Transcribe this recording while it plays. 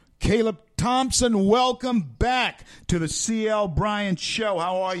Caleb Thompson, welcome back to the CL Bryant Show.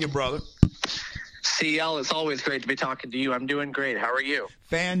 How are you, brother? CL, it's always great to be talking to you. I'm doing great. How are you?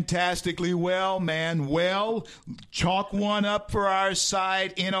 Fantastically well, man. Well, chalk one up for our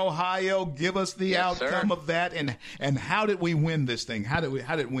side in Ohio. Give us the outcome of that, and how did we win this thing? How did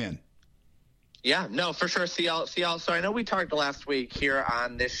it win? Yeah, no, for sure, CL. So I know we talked last week here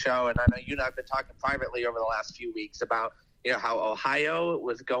on this show, and I know you and I have been talking privately over the last few weeks about how Ohio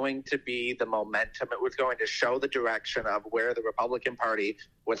was going to be the momentum. It was going to show the direction of where the Republican Party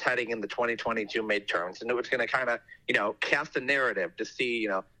was heading in the 2022 midterms. And it was going to kind of, cast a narrative to see,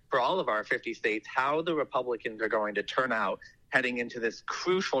 for all of our 50 states, how the Republicans are going to turn out heading into this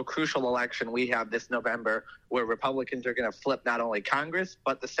crucial election we have this November, where Republicans are going to flip not only Congress,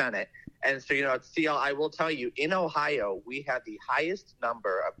 but the Senate. And so, CL, I will tell you, in Ohio, we had the highest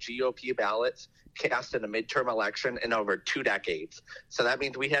number of GOP ballots cast in a midterm election in over 2 decades. So that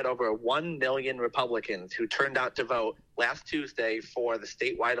means we had over 1 million Republicans who turned out to vote last Tuesday for the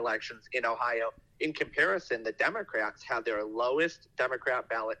statewide elections in Ohio. In comparison, the Democrats had their lowest Democrat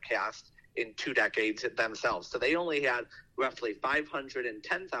ballot cast in 2 decades themselves. So they only had roughly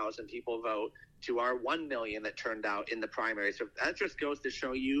 510,000 people vote to our 1 million that turned out in the primary. So that just goes to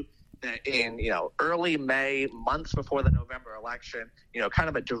show you that in early May, months before the November election, kind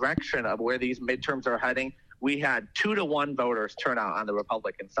of a direction of where these midterms are heading, we had 2-to-1 voters turn out on the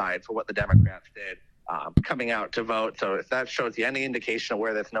Republican side for what the Democrats did coming out to vote. So if that shows you any indication of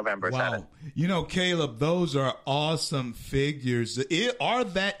where this November is headed. Caleb, those are awesome figures. Is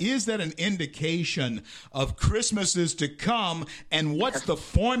that an indication of Christmases to come? And what's the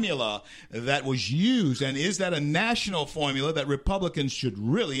formula that was used? And is that a national formula that Republicans should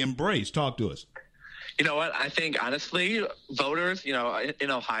really embrace? Talk to us. You know what? I think honestly, voters, in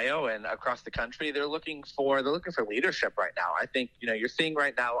Ohio and across the country, they're looking for leadership right now. I think, you're seeing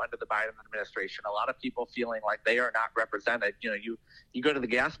right now under the Biden administration, a lot of people feeling like they are not represented. You go to the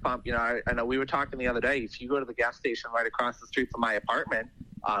gas pump, I know we were talking the other day, if you go to the gas station right across the street from my apartment,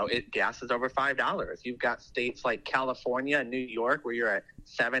 gas is over $5. You've got states like California and New York where you're at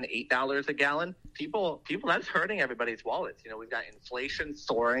 $7, $8 a gallon. People, that's hurting everybody's wallets. We've got inflation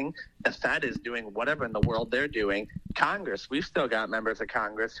soaring. The Fed is doing whatever in the world they're doing. Congress, we've still got members of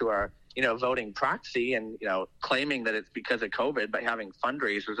Congress who are, voting proxy and, claiming that it's because of COVID, but having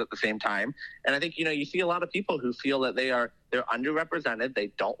fundraisers at the same time. And I think, you see a lot of people who feel that they're underrepresented.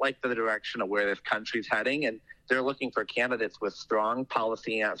 They don't like the direction of where this country's heading. And they're looking for candidates with strong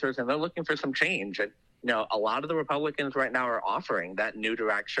policy answers, and they're looking for some change. And, a lot of the Republicans right now are offering that new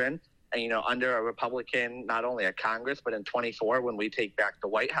direction. And, under a Republican, not only at Congress, but in 24, when we take back the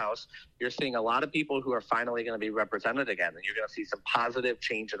White House, you're seeing a lot of people who are finally going to be represented again. And you're going to see some positive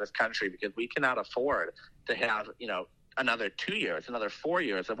change in this country, because we cannot afford to have, another 2 years, another 4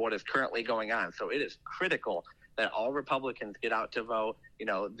 years of what is currently going on. So it is critical that all Republicans get out to vote,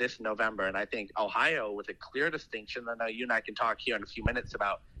 this November. And I think Ohio was a clear distinction. I know you and I can talk here in a few minutes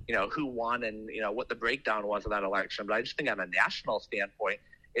about, who won and, what the breakdown was of that election. But I just think on a national standpoint,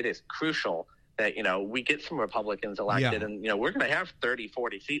 it is crucial that, we get some Republicans elected. And, we're going to have 30,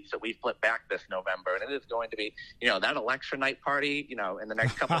 40 seats that we flip back this November. And it is going to be, that election night party, in the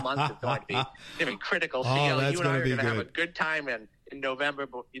next couple months is going to be critical. Oh, you and I are going to good. have a good time in November.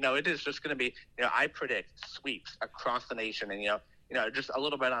 But, it is just going to be, I predict sweeps across the nation. And, just a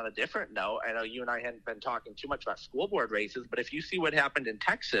little bit on a different note, I know you and I hadn't been talking too much about school board races, but if you see what happened in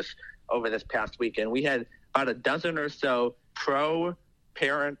Texas over this past weekend, we had about a dozen or so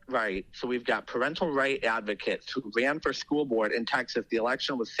pro-parent right. So we've got parental right advocates who ran for school board in Texas. The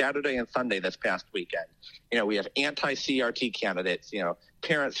election was Saturday and Sunday this past weekend. We have anti-CRT candidates,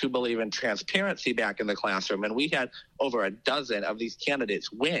 parents who believe in transparency back in the classroom. And we had over a dozen of these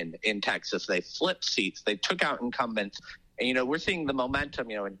candidates win in Texas. They flipped seats. They took out incumbents. And, we're seeing the momentum,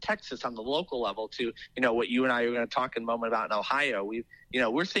 in Texas on the local level to, what you and I are going to talk in a moment about in Ohio.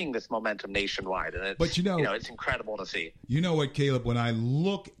 We're seeing this momentum nationwide, and it's, it's incredible to see. You know what, Caleb, when I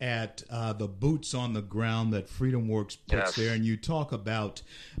look at the boots on the ground that Freedom Works puts there, and you talk about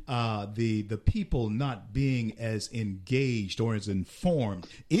the people not being as engaged or as informed,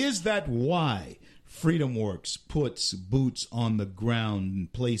 is that why Freedom Works puts boots on the ground in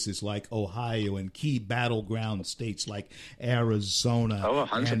places like Ohio and key battleground states like Arizona? Oh,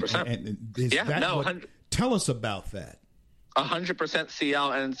 100%. Tell us about that. 100%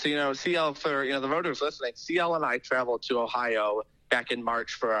 CL. And, so, CL, for, the voters listening, CL and I traveled to Ohio back in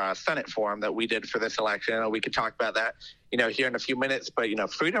March for a Senate forum that we did for this election. And we could talk about that, here in a few minutes. But,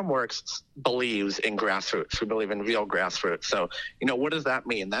 Freedom Works believes in grassroots. We believe in real grassroots. So, what does that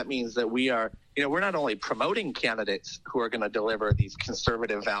mean? That means that we are, we're not only promoting candidates who are going to deliver these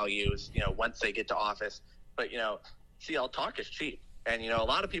conservative values, once they get to office, but, CL, talk is cheap. And, a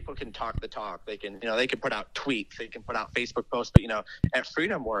lot of people can talk the talk. They can, they can put out tweets, they can put out Facebook posts, but, at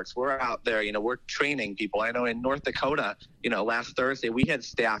Freedom Works, we're out there, we're training people. I know in North Dakota, last Thursday, we had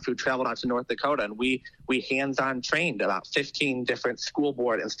staff who traveled out to North Dakota, and we hands-on trained about 15 different school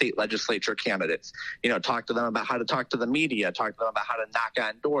board and state legislature candidates, talk to them about how to talk to the media, talk to them about how to knock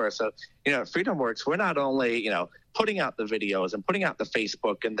on doors. So, at Freedom Works, we're not only, putting out the videos and putting out the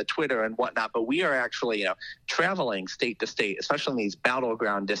Facebook and the Twitter and whatnot, but we are actually, traveling state to state, especially in these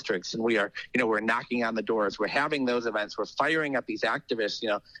battleground districts. And we are, we're knocking on the doors. We're having those events. We're firing up these activists,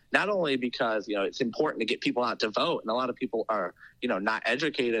 not only because, it's important to get people out to vote. And a lot of people are, not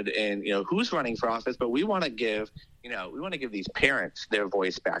educated in, who's running for office, but we want to give, these parents their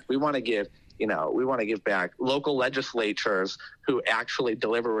voice back. We want to give, we want to give back local legislatures who actually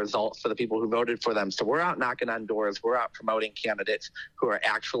deliver results for the people who voted for them. So we're out knocking on doors. We're out promoting candidates who are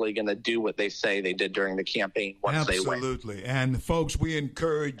actually going to do what they say they did during the campaign once they win. Absolutely. And folks, we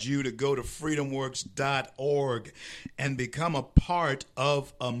encourage you to go to freedomworks.org and become a part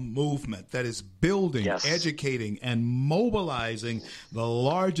of a movement that is building, educating, and mobilizing the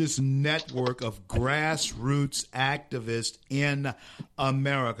largest network of grassroots activists in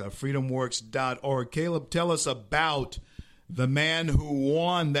America. freedomworks.org. Caleb, tell us about the man who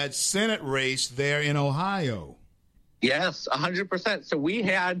won that Senate race there in Ohio. Yes, 100%. So we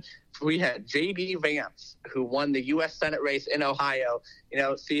had J.D. Vance, who won the U.S. Senate race in Ohio.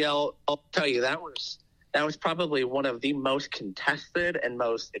 CL, I'll tell you, that was probably one of the most contested and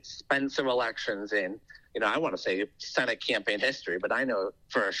most expensive elections in, I want to say Senate campaign history, but I know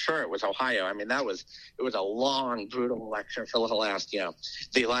for sure it was Ohio. I mean, it was a long, brutal election for the last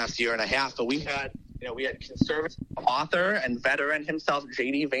year and a half. But we had conservative author and veteran himself,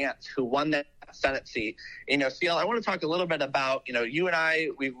 J.D. Vance, who won that Senate seat. CL, I want to talk a little bit about, you and I,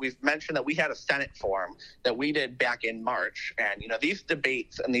 we've mentioned that we had a Senate forum that we did back in March. And, these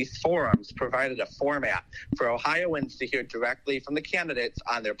debates and these forums provided a format for Ohioans to hear directly from the candidates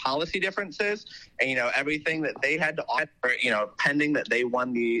on their policy differences and, everything that they had to offer, pending that they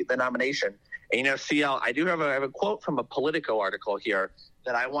won the nomination. And, CL, I do have a quote from a Politico article here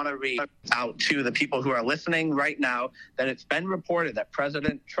that I want to read out to the people who are listening right now, that it's been reported that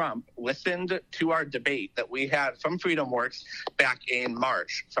President Trump listened to our debate that we had from Freedom Works back in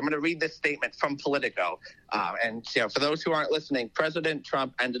March. So I'm going to read this statement from Politico. And for those who aren't listening, President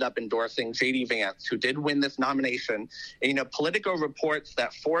Trump ended up endorsing J.D. Vance, who did win this nomination. And, Politico reports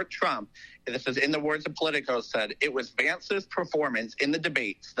that for Trump, this is in the words of Politico, said, it was Vance's performance in the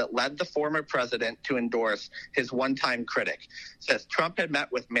debates that led the former president to endorse his one-time critic. Says Trump had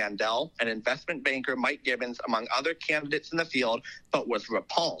met with Mandel and investment banker Mike Gibbons, among other candidates in the field, but was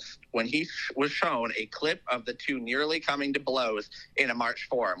repulsed when he was shown a clip of the two nearly coming to blows in a March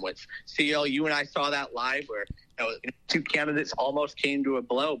forum, which, CL, you and I saw that live where two candidates almost came to a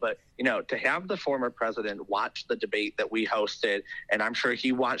blow. But, to have the former president watch the debate that we hosted, and I'm sure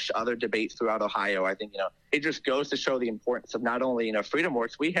he watched other debates throughout Ohio, I think, it just goes to show the importance of not only, Freedom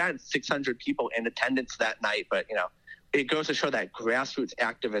Works. We had 600 people in attendance that night, but, it goes to show that grassroots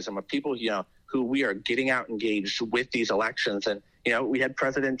activism of people, who we are getting out engaged with these elections. And, we had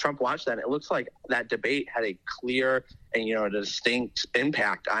President Trump watch that. And it looks like that debate had a clear and, a distinct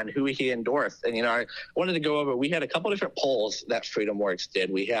impact on who he endorsed. And, I wanted to go over, we had a couple different polls that Freedom Works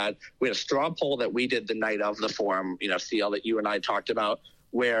did. We had a straw poll that we did the night of the forum, CL, that you and I talked about,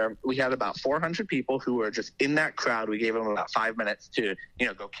 where we had about 400 people who were just in that crowd. We gave them about 5 minutes to,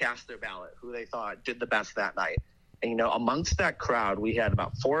 go cast their ballot, who they thought did the best that night. And, amongst that crowd, we had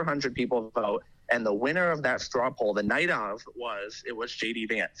about 400 people vote. And the winner of that straw poll the night of was J.D.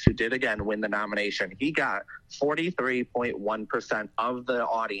 Vance, who did, again, win the nomination. He got 43.1% of the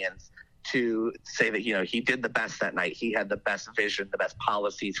audience to say that, he did the best that night. He had the best vision, the best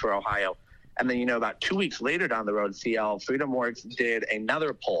policies for Ohio. And then, about 2 weeks later down the road, CL, Freedom Works did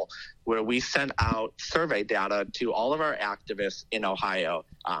another poll where we sent out survey data to all of our activists in Ohio.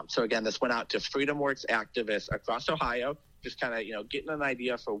 So, again, this went out to Freedom Works activists across Ohio, just kind of, getting an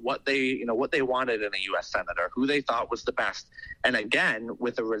idea for what they wanted in a U.S. senator, who they thought was the best. And again,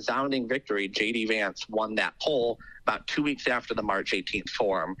 with a resounding victory, J.D. Vance won that poll about 2 weeks after the March 18th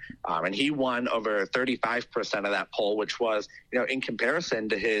forum. And he won over 35% of that poll, which was, in comparison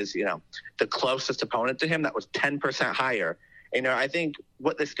to his, the closest opponent to him, that was 10% higher. And, I think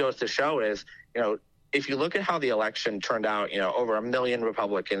what this goes to show is, if you look at how the election turned out, over 1 million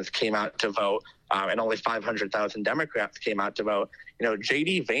Republicans came out to vote, and only 500,000 Democrats came out to vote.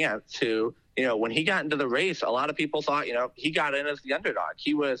 J.D. Vance, who, when he got into the race, a lot of people thought, he got in as the underdog.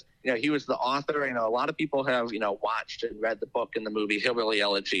 He was the author. A lot of people have, watched and read the book and the movie Hillbilly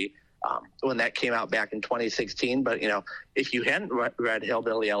Elegy when that came out back in 2016. But, if you hadn't read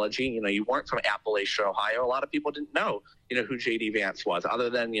Hillbilly Elegy, you weren't from Appalachia, Ohio, a lot of people didn't know, who J.D. Vance was, other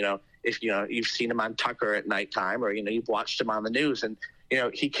than, if, you've seen him on Tucker at nighttime, or, you've watched him on the news. And,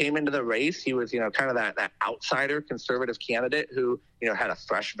 he came into the race. He was, kind of that outsider conservative candidate who, had a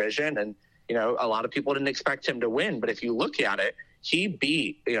fresh vision. And, a lot of people didn't expect him to win. But if you look at it, he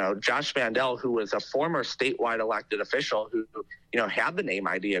beat, Josh Mandel, who was a former statewide elected official who, had the name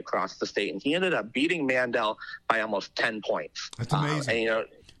ID across the state. And he ended up beating Mandel by almost 10 points. That's amazing. That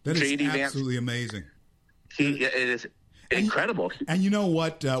is J.D. absolutely amazing. It is incredible. And you know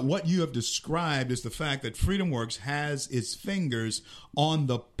what you have described is the fact that FreedomWorks has its fingers on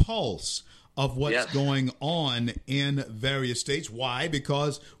the pulse of what's going on in various states. Why?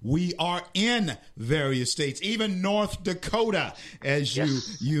 Because we are in various states, even North Dakota, as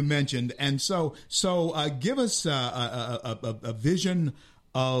you mentioned. And so give us a vision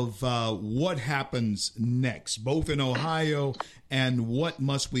of what happens next, both in Ohio, and what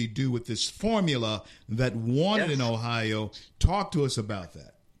must we do with this formula that won in Ohio. Talk to us about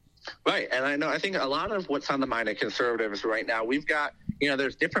that. Right. And I think a lot of what's on the mind of conservatives right now, we've got,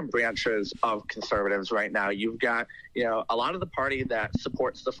 there's different branches of conservatives right now. You've got, a lot of the party that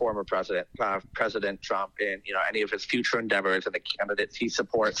supports the former president, President Trump, and, any of his future endeavors and the candidates he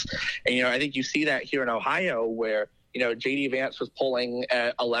supports. And, I think you see that here in Ohio where, J.D. Vance was polling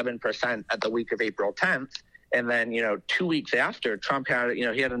at 11% at the week of April 10th. And then, 2 weeks after, Trump had, he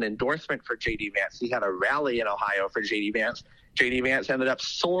had an endorsement for J.D. Vance. He had a rally in Ohio for J.D. Vance. J.D. Vance ended up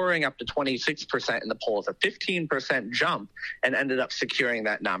soaring up to 26% in the polls, a 15% jump, and ended up securing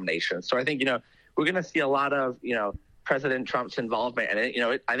that nomination. So I think, we're going to see a lot of, President Trump's involvement.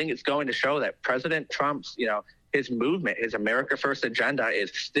 And, I think it's going to show that President Trump's, his movement, his America First agenda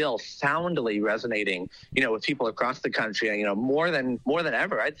is still soundly resonating, with people across the country. And, more than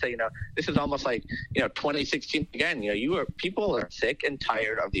ever, I'd say, this is almost like, 2016 again. People are sick and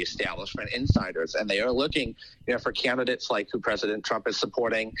tired of the establishment insiders, and they are looking, for candidates like who President Trump is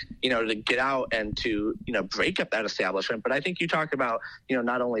supporting, to get out and to, break up that establishment. But I think you talk about,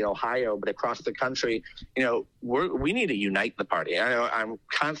 not only Ohio, but across the country, we need to unite the party. I'm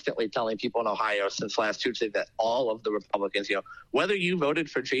constantly telling people in Ohio since last Tuesday that all of the Republicans, whether you voted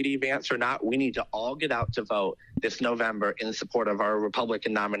for J.D. Vance or not, we need to all get out to vote this November in support of our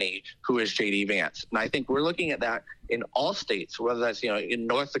Republican nominee, who is J.D. Vance. And I think we're looking at that in all states, whether that's, in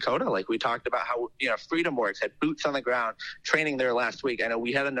North Dakota, like we talked about how, FreedomWorks had boots on the ground training there last week. I know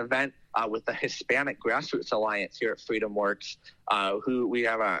we had an event with the Hispanic Grassroots Alliance here at FreedomWorks, who we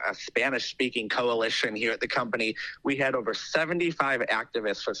have a Spanish-speaking coalition here at the company. We had over 75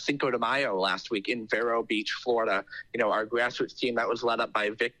 activists for Cinco de Mayo last week in Vero Beach, Florida. Our grassroots team that was led up by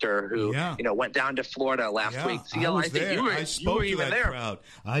Victor, who went down to Florida last week. I spoke to that crowd.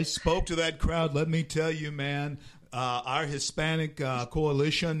 I spoke to that crowd. Let me tell you, man. Our Hispanic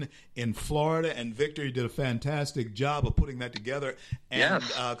coalition in Florida, and Victor did a fantastic job of putting that together. And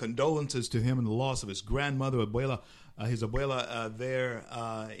condolences to him in the loss of his grandmother, his abuela there,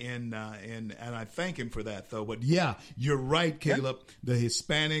 and I thank him for that, though. But yeah, you're right, Caleb. The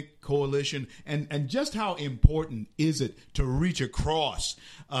Hispanic coalition, and just how important is it to reach across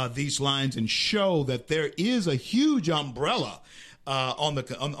these lines and show that there is a huge umbrella on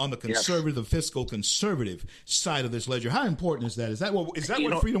the conservative, the fiscal conservative side of this ledger. How important is that? Is that what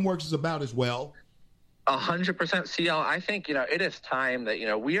FreedomWorks is about as well? 100% CL. I think, it is time that,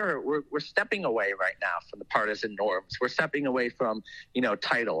 we're stepping away right now from the partisan norms. We're stepping away from,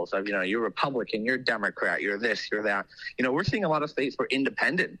 titles of, you're Republican, you're Democrat, you're this, you're that. We're seeing a lot of states where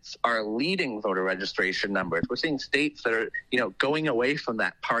independents are leading voter registration numbers. We're seeing states that are, going away from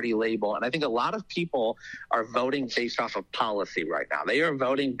that party label. And I think a lot of people are voting based off of policy right now. They are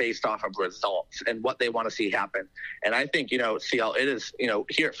voting based off of results and what they want to see happen. And I think, CL, it is,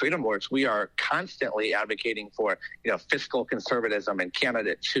 here at FreedomWorks, we are constantly advocating for, fiscal conservatism and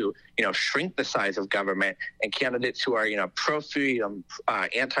candidates who, shrink the size of government, and candidates who are, pro-freedom,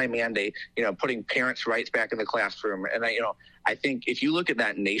 anti-mandate, putting parents' rights back in the classroom. And I think if you look at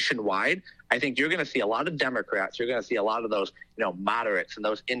that nationwide, I think you're going to see a lot of Democrats. You're going to see a lot of those, moderates and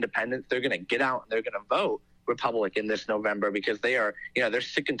those independents. They're going to get out and they're going to vote Republican this November because they are, they're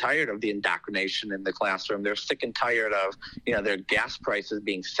sick and tired of the indoctrination in the classroom. They're sick and tired of, their gas prices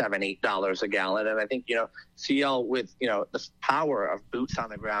being $7-8 a gallon. And I think, CL with, the power of boots on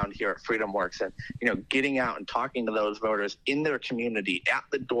the ground here at Freedom Works and, getting out and talking to those voters in their community at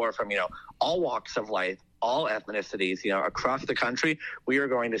the door from, all walks of life, all ethnicities, across the country, we are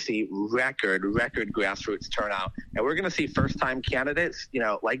going to see record grassroots turnout. And we're going to see first-time candidates,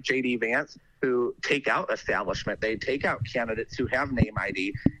 like J.D. Vance, who take out establishment. They take out candidates who have name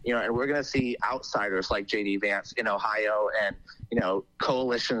ID, and we're going to see outsiders like J.D. Vance in Ohio and,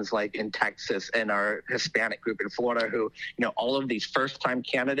 coalitions like in Texas and our Hispanic group in Florida who, all of these first-time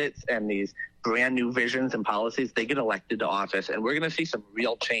candidates and these brand new visions and policies, they get elected to office. And we're going to see some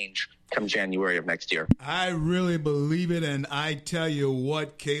real change come January of next year. I really believe it. And I tell you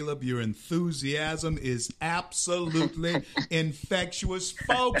what, Caleb, your enthusiasm is absolutely infectious.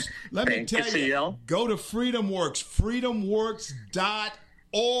 Folks, let me tell you, go to FreedomWorks,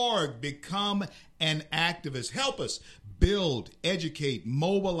 freedomworks.org. Become an activist. Help us build, educate,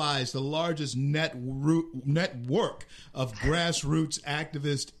 mobilize the largest network of grassroots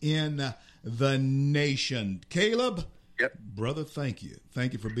activists in the nation. Caleb? Yep. Brother, thank you.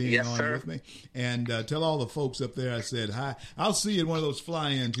 Thank you for being on with me. And tell all the folks up there I said hi. I'll see you at one of those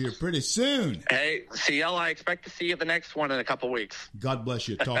fly-ins here pretty soon. Hey, CL, I expect to see you at the next one in a couple weeks. God bless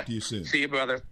you. Talk to you soon. See you, brother.